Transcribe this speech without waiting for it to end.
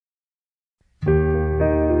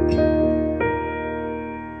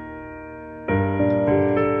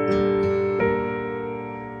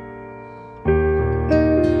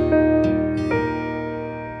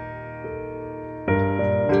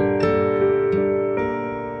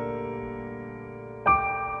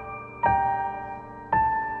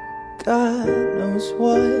knows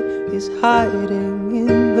what is hiding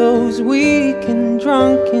in those weak and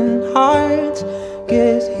drunken hearts.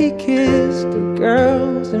 Guess he kissed the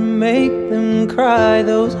girls and make them cry,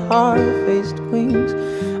 those hard-faced queens,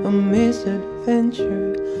 a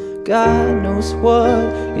misadventure. God knows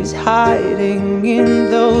what is hiding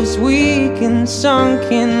in those weak and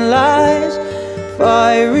sunken lies.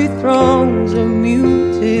 Fiery thrones of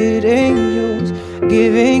muted angels,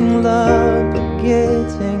 giving love but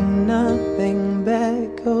getting nothing back.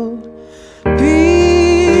 Oh, people,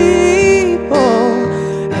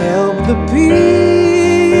 help the people.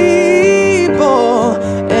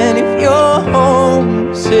 And if you're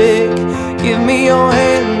homesick, give me your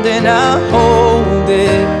hand and I'll hold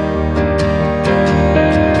it.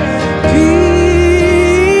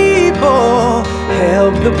 People,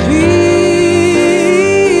 help the people,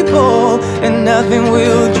 and nothing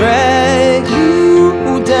will drag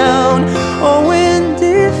you down. Oh, and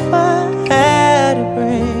if I had a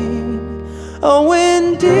brain, oh,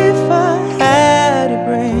 and if I had a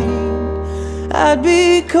brain, I'd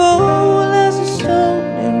be cold as a stone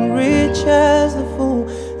and rich as the fool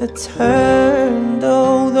that turned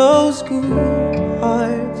all those good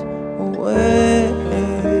hearts away.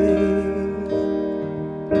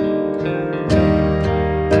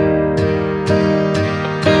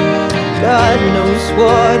 God knows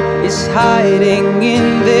what is hiding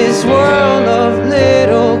in this world of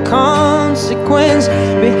little consequence.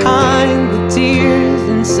 Behind the tears,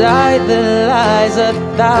 inside the lies,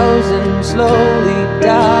 1,000 slowly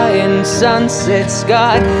dying sunsets.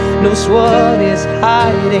 God knows what is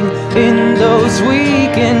hiding in those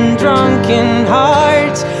weak and drunken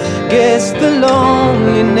hearts. Guess the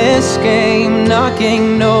loneliness came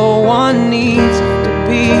knocking. No one needs to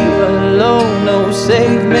be alone. No,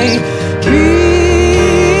 save me.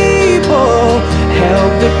 People,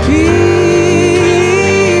 help the people.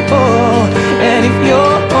 And if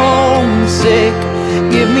you're homesick,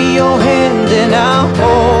 give me your hand and I'll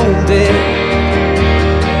hold it.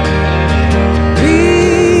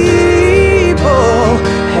 People,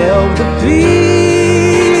 help the people,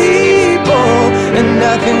 and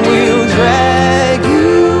nothing will drag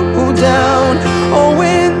you down. Oh,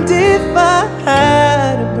 and if I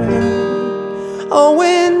had a brain, oh,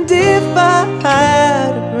 and if I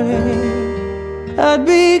had a brain, I'd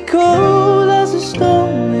be cold as a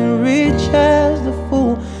stone and rich as the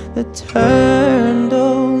fool that turned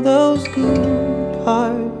all those good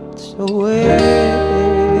hearts away.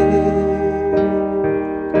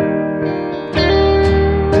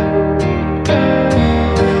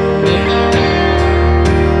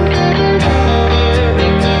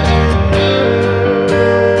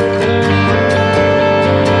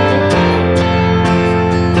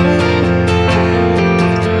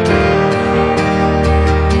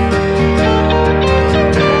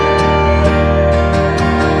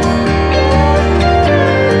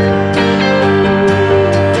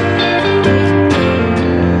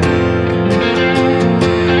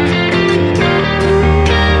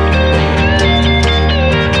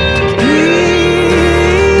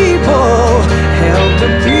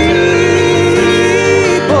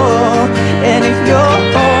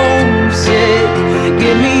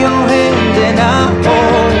 Give me your hand and I'll